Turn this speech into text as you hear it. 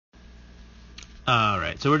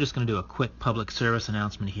Alright, so we're just going to do a quick public service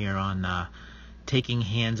announcement here on taking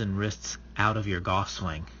hands and wrists out of your golf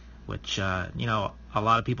swing, which, a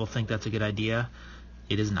lot of people think that's a good idea.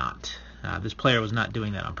 It is not. This player was not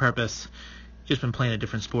doing that on purpose. Just been playing a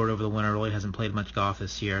different sport over the winter, really hasn't played much golf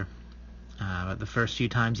this year. But the first few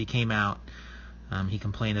times he came out, he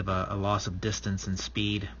complained of a loss of distance and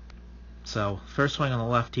speed. So, first swing on the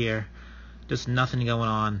left here, just nothing going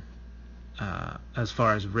on as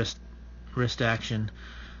far as wrist action.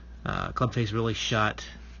 Club face really shut,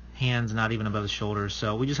 hands not even above his shoulders.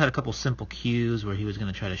 So we just had a couple simple cues where he was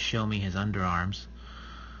going to try to show me his underarms,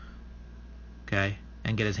 okay,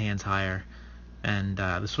 and get his hands higher. And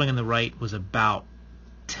the swing on the right was about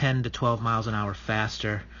 10 to 12 miles an hour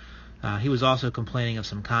faster. He was also complaining of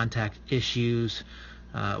some contact issues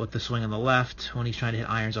with the swing on the left when he's trying to hit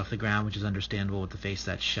irons off the ground, which is understandable with the face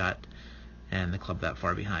that shut and the club that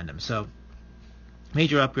far behind him. So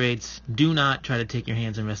major upgrades. Do not try to take your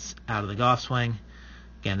hands and wrists out of the golf swing.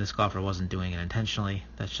 Again, this golfer wasn't doing it intentionally.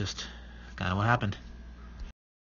 That's just kind of what happened.